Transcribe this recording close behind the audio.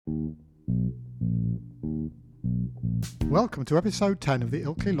Welcome to episode 10 of the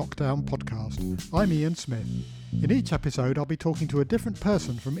Ilkley Lockdown podcast. I'm Ian Smith. In each episode I'll be talking to a different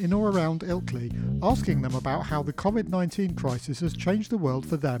person from in or around Ilkley, asking them about how the COVID-19 crisis has changed the world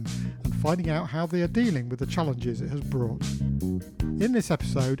for them and finding out how they are dealing with the challenges it has brought. In this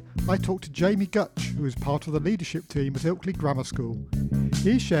episode I talk to Jamie Gutch, who is part of the leadership team at Ilkley Grammar School.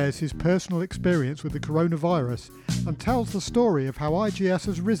 He shares his personal experience with the coronavirus and tells the story of how IGS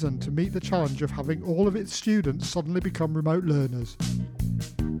has risen to meet the challenge of having all of its students suddenly become remote learners.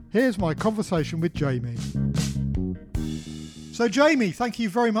 Here's my conversation with Jamie. So Jamie, thank you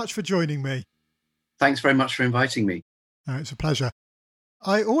very much for joining me. Thanks very much for inviting me. It's a pleasure.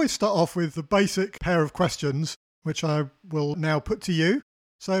 I always start off with the basic pair of questions, which I will now put to you.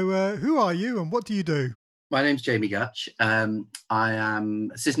 So who are you and what do you do? My name's Jamie Gutch. I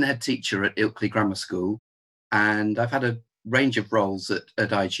am assistant head teacher at Ilkley Grammar School, and I've had a range of roles at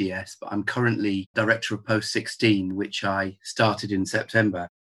IGS, but I'm currently director of Post 16, which I started in September,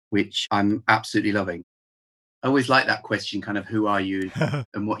 which I'm absolutely loving. I always like that question, kind of who are you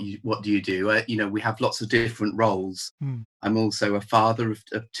and what do you do? We have lots of different roles. I'm also a father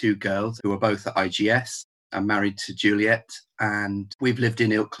of two girls who are both at IGS. I'm married to Juliet, and we've lived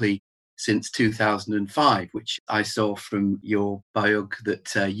in Ilkley since 2005, which I saw from your biog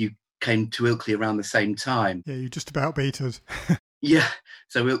that you came to Ilkley around the same time. Yeah, you just about beat us. Yeah,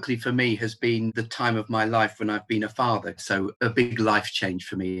 so Ilkley for me has been the time of my life when I've been a father. So a big life change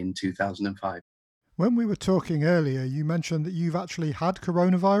for me in 2005. When we were talking earlier, you mentioned that you've actually had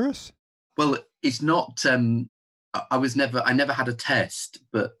coronavirus? Well, it's not, I never had a test,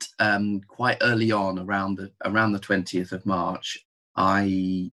 but quite early on, around the 20th of March,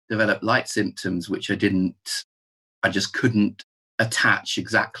 I developed light symptoms, which I just couldn't attach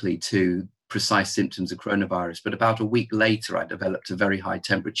exactly to precise symptoms of coronavirus. But about a week later, I developed a very high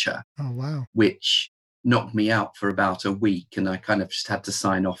temperature. Oh, wow. Which knocked me out for about a week. And I kind of just had to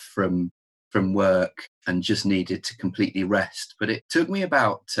sign off from work and just needed to completely rest. But it took me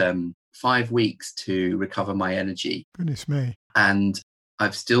about 5 weeks to recover my energy. Goodness me. And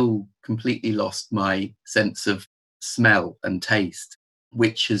I've still completely lost my sense of smell and taste,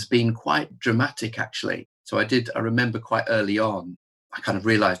 which has been quite dramatic, actually. So I remember quite early on, I kind of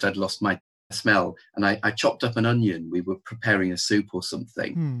realised I'd lost my smell, and I chopped up an onion. We were preparing a soup or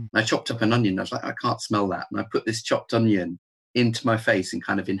something. And I chopped up an onion. I was like, I can't smell that. And I put this chopped onion into my face and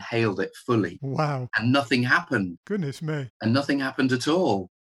kind of inhaled it fully. Wow. And nothing happened. Goodness me. And nothing happened at all.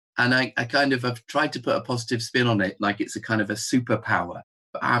 And I've tried to put a positive spin on it, like it's a kind of a superpower.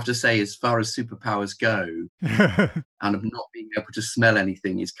 But I have to say, as far as superpowers go, and of not being able to smell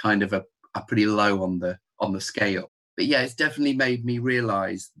anything is kind of a pretty low on the scale. But yeah, it's definitely made me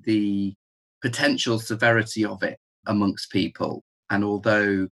realise the potential severity of it amongst people. And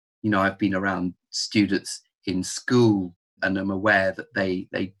although, I've been around students in school and I'm aware that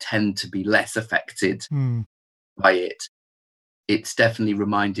they tend to be less affected by it, it's definitely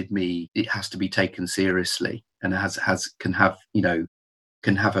reminded me it has to be taken seriously, and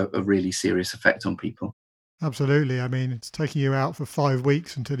can have a really serious effect on people. Absolutely. I mean, it's taking you out for 5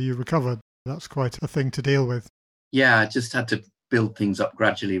 weeks until you recovered. That's quite a thing to deal with. Yeah, I just had to build things up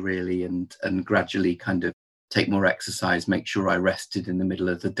gradually, really, and gradually kind of take more exercise, make sure I rested in the middle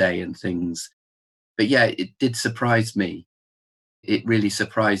of the day and things. But yeah, it did surprise me. It really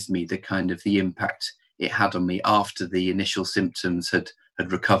surprised me, the impact it had on me after the initial symptoms had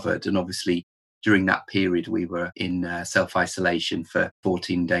recovered. And obviously, during that period, we were in self-isolation for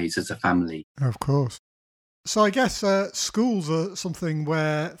 14 days as a family. Of course. So I guess schools are something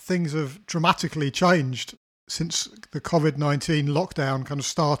where things have dramatically changed since the COVID-19 lockdown kind of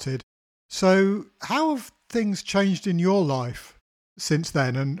started. So how have things changed in your life since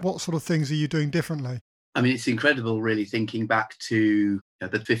then, and what sort of things are you doing differently? I mean, it's incredible, really, thinking back to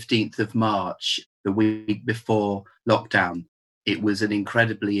the 15th of March, the week before lockdown. It was an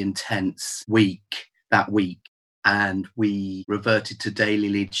incredibly intense week that week, and we reverted to daily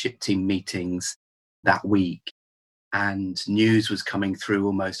leadership team meetings that week, and news was coming through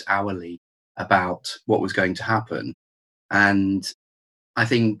almost hourly about what was going to happen. And I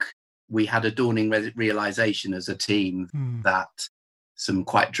think we had a dawning realization as a team that some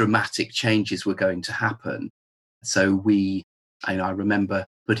quite dramatic changes were going to happen. So I remember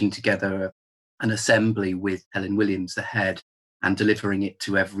putting together an assembly with Helen Williams, the head, and delivering it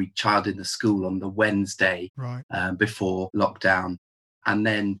to every child in the school on the Wednesday before lockdown. And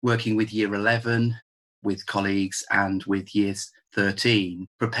then working with Year 11, with colleagues, and with Years 13,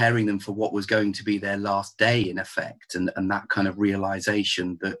 preparing them for what was going to be their last day, in effect. And that kind of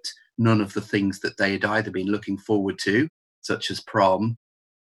realization that none of the things that they had either been looking forward to, such as prom,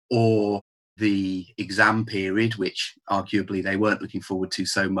 or the exam period, which arguably they weren't looking forward to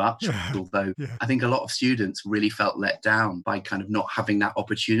so much, although I think a lot of students really felt let down by kind of not having that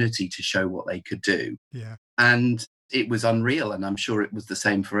opportunity to show what they could do. Yeah. And it was unreal, and I'm sure it was the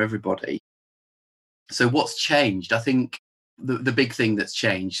same for everybody. So what's changed? I think the big thing that's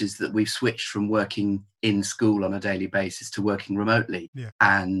changed is that we've switched from working in school on a daily basis to working remotely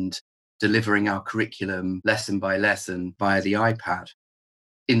and delivering our curriculum lesson by lesson via the iPad.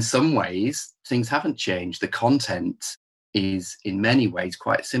 In some ways, things haven't changed. The content is in many ways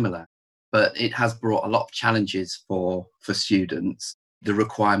quite similar, but it has brought a lot of challenges for students, the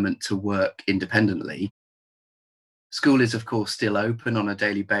requirement to work independently. School is, of course, still open on a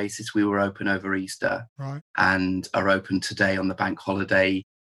daily basis. We were open over Easter and are open today on the bank holiday.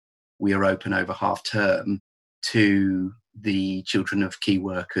 We are open over half term to the children of key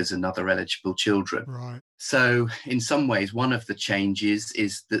workers and other eligible children. Right. So in some ways, one of the changes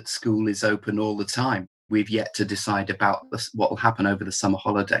is that school is open all the time. We've yet to decide about what will happen over the summer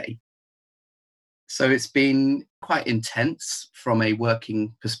holiday. So it's been quite intense from a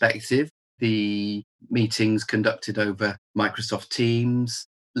working perspective. The meetings conducted over Microsoft Teams,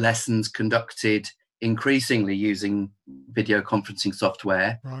 lessons conducted increasingly using video conferencing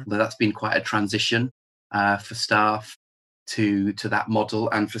software. Right. Although that's been quite a transition for staff to that model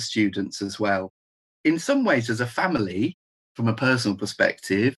and for students as well. In some ways, as a family, from a personal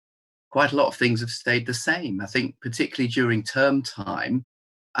perspective, quite a lot of things have stayed the same. I think particularly during term time,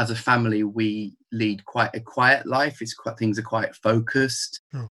 as a family, we lead quite a quiet life. Things are quite focused.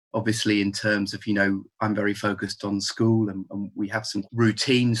 Sure. Obviously, in terms of, I'm very focused on school and we have some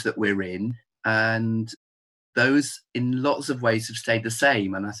routines that we're in. And those, in lots of ways, have stayed the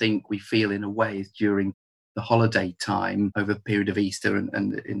same. And I think we feel, in a way, during the holiday time, over the period of Easter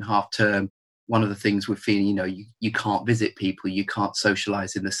and in half term, one of the things we're feeling, you can't visit people, you can't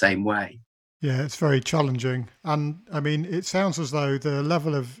socialise in the same way. Yeah, it's very challenging. And I mean, it sounds as though the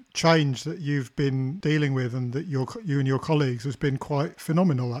level of change that you've been dealing with and that you and your colleagues has been quite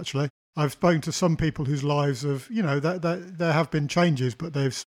phenomenal, actually. I've spoken to some people whose lives have, there have been changes, but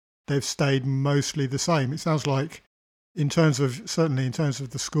they've stayed mostly the same. It sounds like certainly in terms of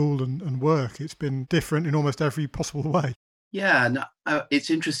the school and work, it's been different in almost every possible way. Yeah, and it's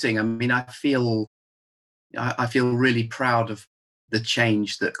interesting. I mean, I feel really proud of the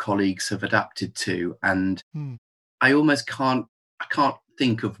change that colleagues have adapted to, and I almost can't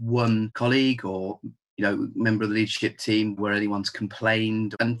think of one colleague or member of the leadership team where anyone's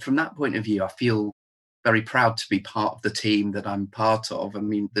complained. And from that point of view, I feel very proud to be part of the team that I'm part of. I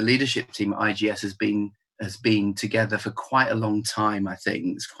mean, the leadership team at IGS has been together for quite a long time. I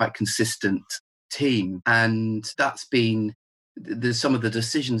think it's quite consistent team, and that's been some of the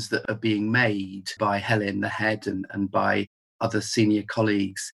decisions that are being made by Helen, the head, and by other senior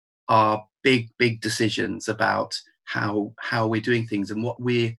colleagues are big decisions about how we're doing things. And what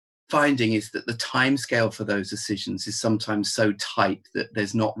we're finding is that the timescale for those decisions is sometimes so tight that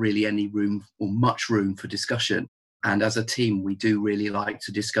there's not really any room or much room for discussion. And as a team, we do really like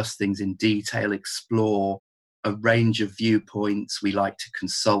to discuss things in detail, explore a range of viewpoints. We like to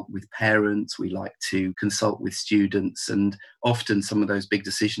consult with parents. We like to consult with students. And often some of those big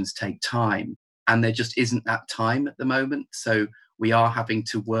decisions take time. And there just isn't that time at the moment. So we are having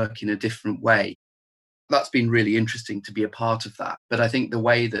to work in a different way. That's been really interesting to be a part of that. But I think the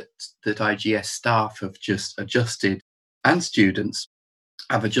way that IGS staff have just adjusted, and students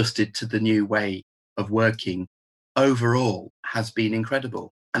have adjusted to the new way of working overall, has been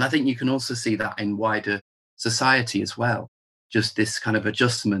incredible. And I think you can also see that in wider society as well. Just this kind of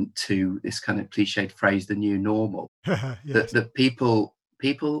adjustment to this kind of cliched phrase, the new normal. Yes. That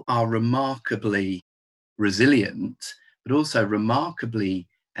people are remarkably resilient, but also remarkably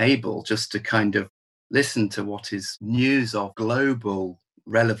able just to kind of listen to what is news of global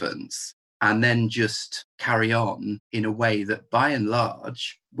relevance and then just carry on in a way that, by and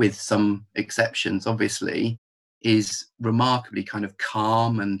large, with some exceptions, obviously, is remarkably kind of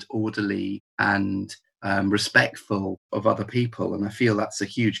calm and orderly and respectful of other people. And I feel that's a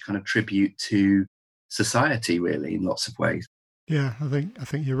huge kind of tribute to society, really, in lots of ways. Yeah, I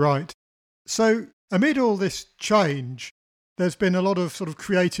think you're right. So amid all this change, there's been a lot of sort of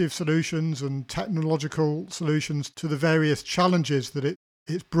creative solutions and technological solutions to the various challenges that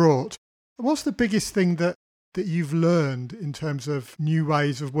it's brought. What's the biggest thing that you've learned in terms of new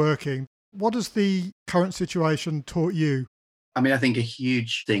ways of working? What has the current situation taught you? I mean, I think a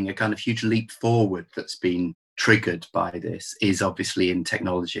huge thing, a kind of huge leap forward that's been triggered by this is obviously in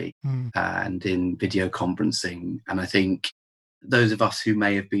technology and in video conferencing. And I think those of us who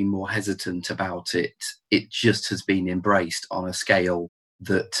may have been more hesitant about it, it just has been embraced on a scale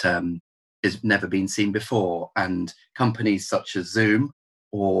that has never been seen before. And companies such as Zoom,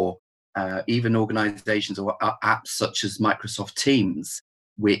 or even organizations or apps such as Microsoft Teams,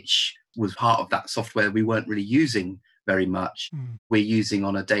 which was part of that software we weren't really using very much, we're using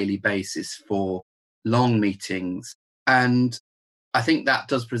on a daily basis for long meetings. And I think that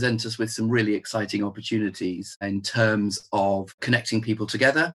does present us with some really exciting opportunities in terms of connecting people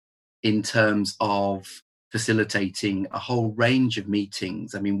together, in terms of facilitating a whole range of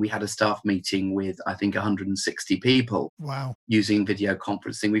meetings. I mean, we had a staff meeting with, I think, 160 people. Wow. Using video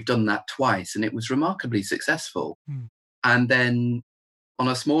conferencing. We've done that twice, and it was remarkably successful. And then on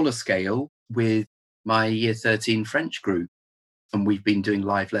a smaller scale, with my year 13 French group, and we've been doing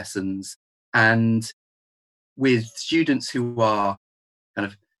live lessons, and with students who are kind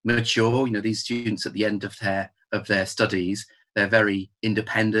of mature, these students at the end of their studies, they're very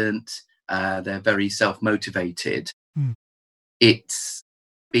independent, they're very self-motivated. It's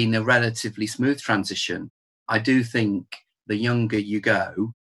been a relatively smooth transition. I do think the younger you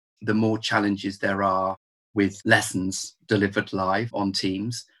go, the more challenges there are with lessons delivered live on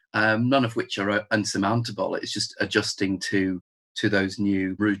Teams, none of which are unsurmountable. It's just adjusting to those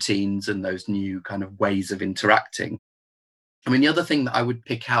new routines and those new kind of ways of interacting. I mean, the other thing that I would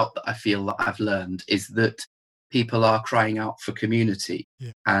pick out that I feel that I've learned is that people are crying out for community.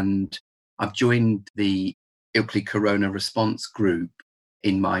 Yeah. And I've joined the Ilkley Corona Response Group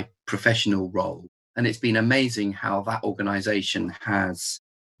in my professional role. And it's been amazing how that organisation has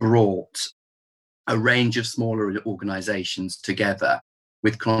brought a range of smaller organisations together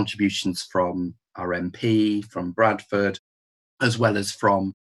with contributions from our MP, from Bradford, as well as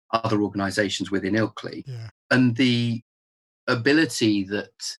from other organisations within Ilkley. Yeah. And the ability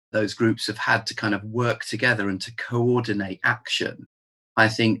that those groups have had to kind of work together and to coordinate action, I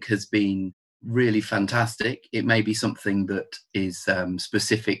think has been really fantastic. It may be something that is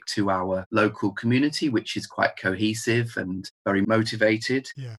specific to our local community, which is quite cohesive and very motivated.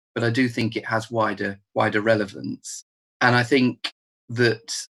 Yeah. But I do think it has wider relevance. And I think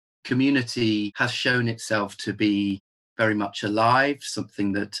that community has shown itself to be very much alive,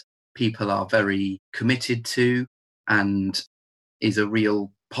 something that people are very committed to, and is a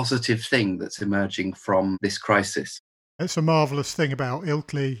real positive thing that's emerging from this crisis. It's a marvellous thing about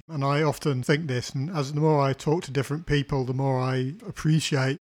Ilkley, and I often think this, and as the more I talk to different people, the more I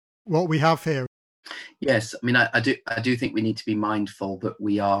appreciate what we have here. Yes, I mean, I do think we need to be mindful that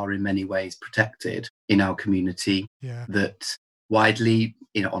we are in many ways protected in our community, that widely,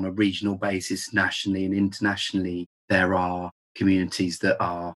 on a regional basis, nationally and internationally, there are communities that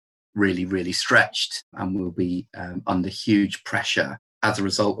are really, really stretched and will be under huge pressure as a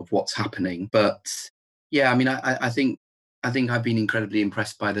result of what's happening. But yeah, I mean, I think I've been incredibly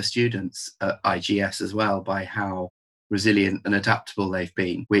impressed by the students at IGS as well, by how resilient and adaptable they've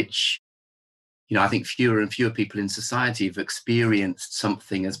been, which, I think fewer and fewer people in society have experienced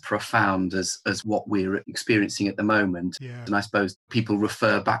something as profound as what we're experiencing at the moment. Yeah. And I suppose people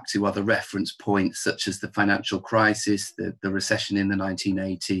refer back to other reference points, such as the financial crisis, the recession in the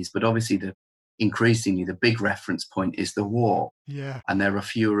 1980s. But obviously, increasingly, the big reference point is the war. Yeah. And there are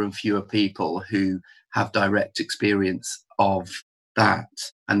fewer and fewer people who have direct experience of that.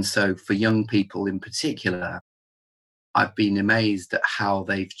 And so for young people in particular, I've been amazed at how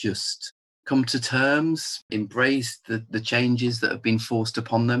they've just come to terms, embraced the changes that have been forced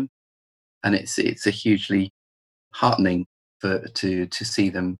upon them. And it's a hugely heartening to see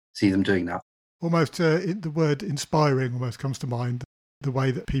them doing that. Almost the word inspiring almost comes to mind, the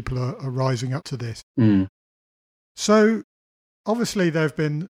way that people are rising up to this. So obviously there have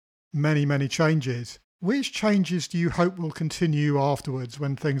been many, many changes. Which changes do you hope will continue afterwards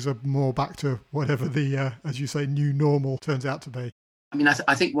when things are more back to whatever the, as you say, new normal turns out to be? I mean,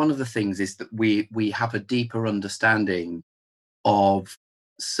 I think one of the things is that we have a deeper understanding of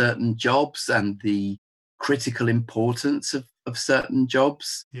certain jobs and the critical importance of certain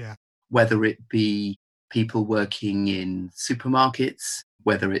jobs. Yeah. Whether it be people working in supermarkets,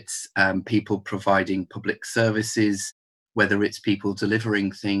 whether it's people providing public services, whether it's people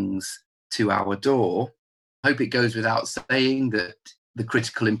delivering things to our door. I hope it goes without saying that the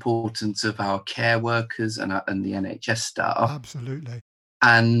critical importance of our care workers and the NHS staff. Absolutely.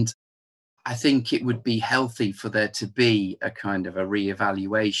 And I think it would be healthy for there to be a kind of a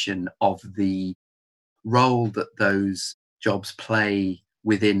reevaluation of the role that those jobs play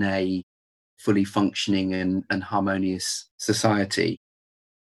within a fully functioning and harmonious society.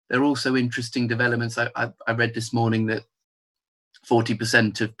 There are also interesting developments. I read this morning that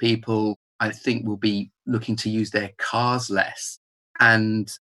 40% of people, I think, will be looking to use their cars less.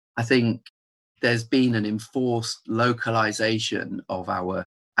 And I think there's been an enforced localization of our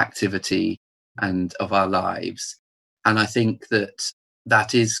activity and of our lives. And I think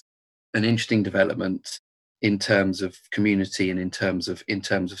that is an interesting development in terms of community and in terms of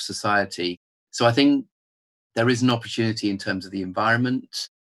society. So I think there is an opportunity in terms of the environment,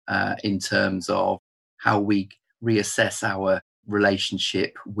 in terms of how we reassess our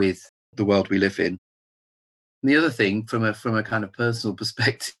relationship with the world we live in. And the other thing, from a kind of personal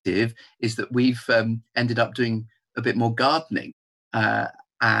perspective, is that we've ended up doing a bit more gardening,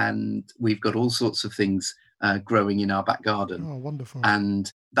 and we've got all sorts of things growing in our back garden. Oh, wonderful!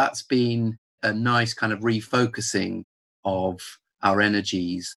 And that's been a nice kind of refocusing of our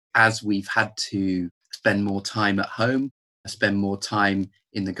energies as we've had to spend more time at home, spend more time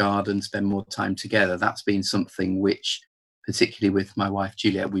in the garden, spend more time together. That's been something which, particularly with my wife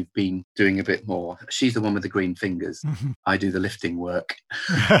Juliet, we've been doing a bit more. She's the one with the green fingers. I do the lifting work.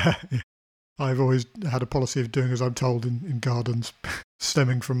 I've always had a policy of doing as I'm told in gardens,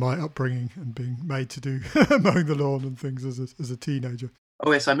 stemming from my upbringing and being made to do mowing the lawn and things as a teenager.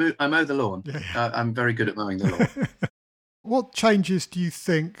 Oh yes, I mow the lawn. Yeah. I'm very good at mowing the lawn. What changes do you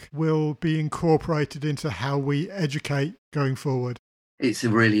think will be incorporated into how we educate going forward? It's a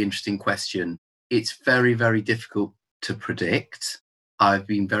really interesting question. It's very, very difficult to predict. I've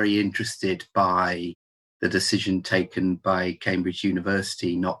been very interested by the decision taken by Cambridge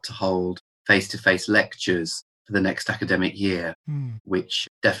University not to hold face-to-face lectures for the next academic year, which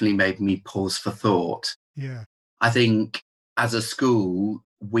definitely made me pause for thought. Yeah. I think as a school,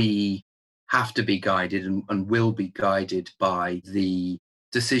 we have to be guided and will be guided by the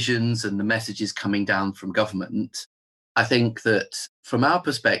decisions and the messages coming down from government. I think that from our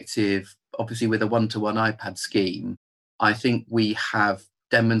perspective, obviously with a one-to-one iPad scheme, I think we have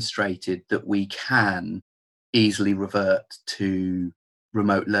demonstrated that we can easily revert to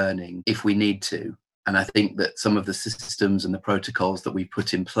remote learning if we need to. And I think that some of the systems and the protocols that we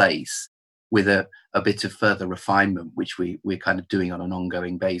put in place with a bit of further refinement, which we're kind of doing on an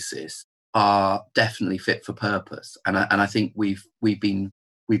ongoing basis, are definitely fit for purpose. And I think we've been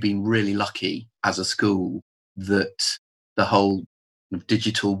really lucky as a school that the whole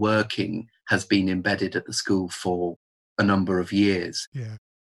digital working has been embedded at the school for a number of years. Yeah.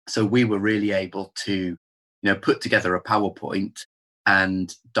 So we were really able to, put together a PowerPoint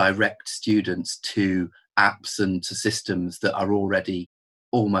and direct students to apps and to systems that are already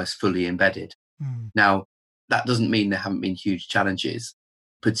almost fully embedded. Now, that doesn't mean there haven't been huge challenges,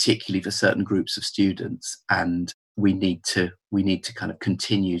 particularly for certain groups of students, and we need to kind of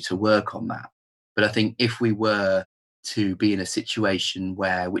continue to work on that. But I think if we were to be in a situation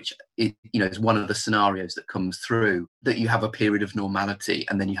which is one of the scenarios that comes through, that you have a period of normality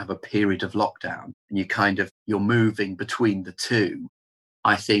and then you have a period of lockdown, and you're moving between the two,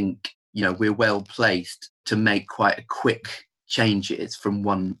 I think we're well placed to make quite a quick changes from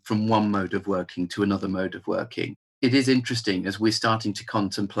one mode of working to another mode of working. It is interesting as we're starting to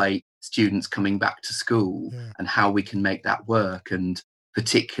contemplate students coming back to school and how we can make that work. And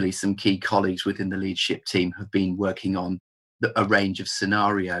particularly some key colleagues within the leadership team have been working on a range of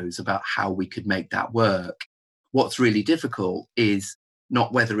scenarios about how we could make that work. What's really difficult is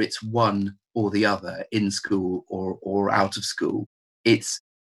not whether it's one or the other, in school or out of school.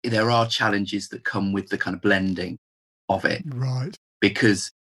 There are challenges that come with the kind of blending of it. Right. Because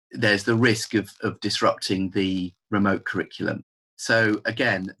there's the risk of disrupting the remote curriculum. So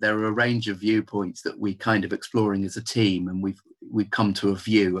again, there are a range of viewpoints that we're kind of exploring as a team, and we've come to a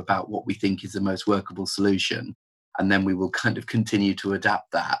view about what we think is the most workable solution. And then we will kind of continue to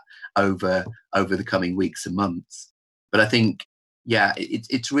adapt that over the coming weeks and months. But I think,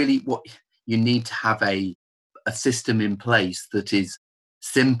 it's really what you need to have a system in place that is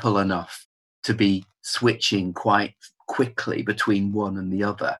simple enough to be switching quite quickly between one and the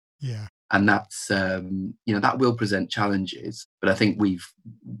other. Yeah. And that's that will present challenges, but I think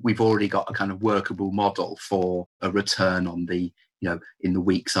we've already got a kind of workable model for a return on the in the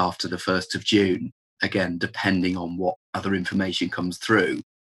weeks after the 1st of June, again depending on what other information comes through.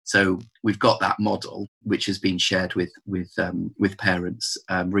 So we've got that model which has been shared with parents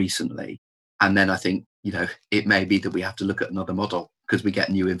recently, and then I think it may be that we have to look at another model because we get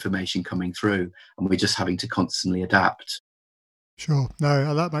new information coming through and we're just having to constantly adapt. Sure.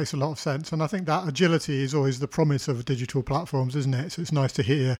 No, that makes a lot of sense. And I think that agility is always the promise of digital platforms, isn't it? So it's nice to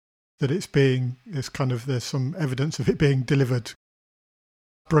hear that there's some evidence of it being delivered.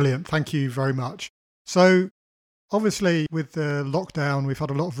 Brilliant. Thank you very much. So obviously with the lockdown, we've had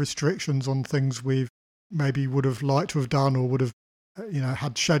a lot of restrictions on things we've maybe would have liked to have done or would have,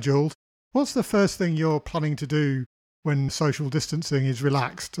 had scheduled. What's the first thing you're planning to do when social distancing is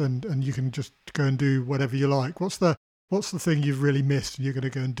relaxed and you can just go and do whatever you like? What's the What's the thing you've really missed and you're going to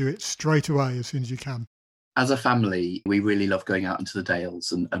go and do it straight away as soon as you can? As a family, we really love going out into the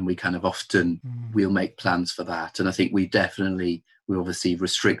Dales, and we kind of often we'll make plans for that. And I think we obviously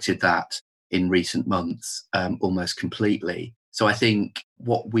restricted that in recent months almost completely. So I think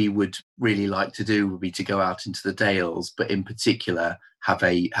what we would really like to do would be to go out into the Dales, but in particular have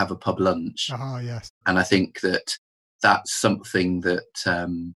a pub lunch. Yes. And I think that that's something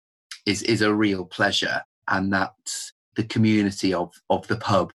that is a real pleasure, and that the community of the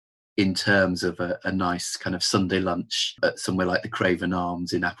pub, in terms of a nice kind of Sunday lunch at somewhere like the Craven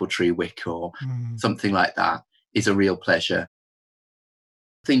Arms in Appletree Wick or something like that, is a real pleasure.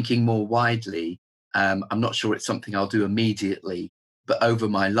 Thinking more widely, I'm not sure it's something I'll do immediately, but over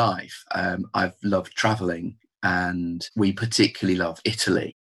my life, I've loved travelling, and we particularly love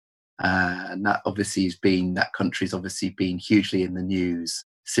Italy. And that country's obviously been hugely in the news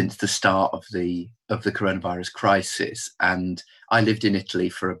since the start of the coronavirus crisis. And I lived in Italy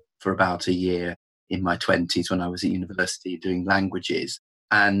for about a year in my 20s when I was at university doing languages,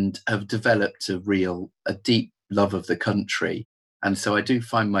 and have developed a deep love of the country. And so I do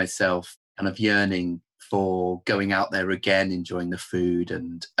find myself kind of yearning for going out there again, enjoying the food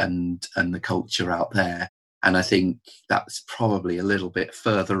and the culture out there. And I think that's probably a little bit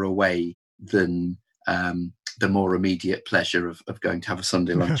further away than the more immediate pleasure of going to have a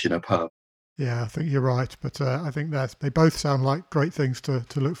Sunday lunch in a pub. Yeah, I think you're right. But I think they both sound like great things to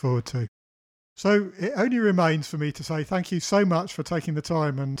look forward to. So it only remains for me to say thank you so much for taking the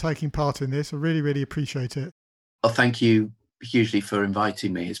time and taking part in this. I really, really appreciate it. Well, thank you hugely for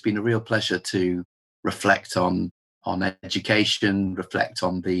inviting me. It's been a real pleasure to reflect on education, reflect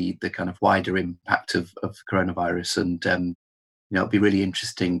on the kind of wider impact of coronavirus. And, it'll be really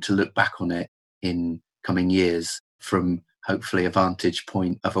interesting to look back on it in coming years from hopefully a vantage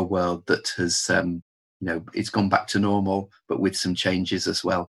point of a world that has, it's gone back to normal, but with some changes as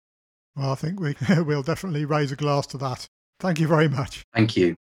well. Well, I think we'll definitely raise a glass to that. Thank you very much. Thank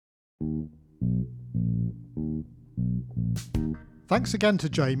you. Thanks again to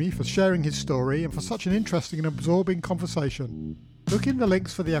Jamie for sharing his story and for such an interesting and absorbing conversation. Look in the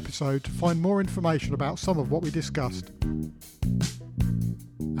links for the episode to find more information about some of what we discussed.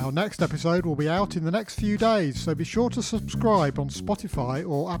 Our next episode will be out in the next few days, so be sure to subscribe on Spotify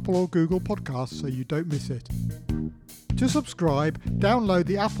or Apple or Google Podcasts so you don't miss it. To subscribe, download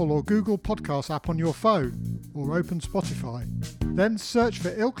the Apple or Google Podcasts app on your phone or open Spotify. Then search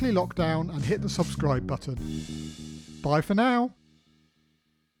for Ilkley Lockdown and hit the subscribe button. Bye for now.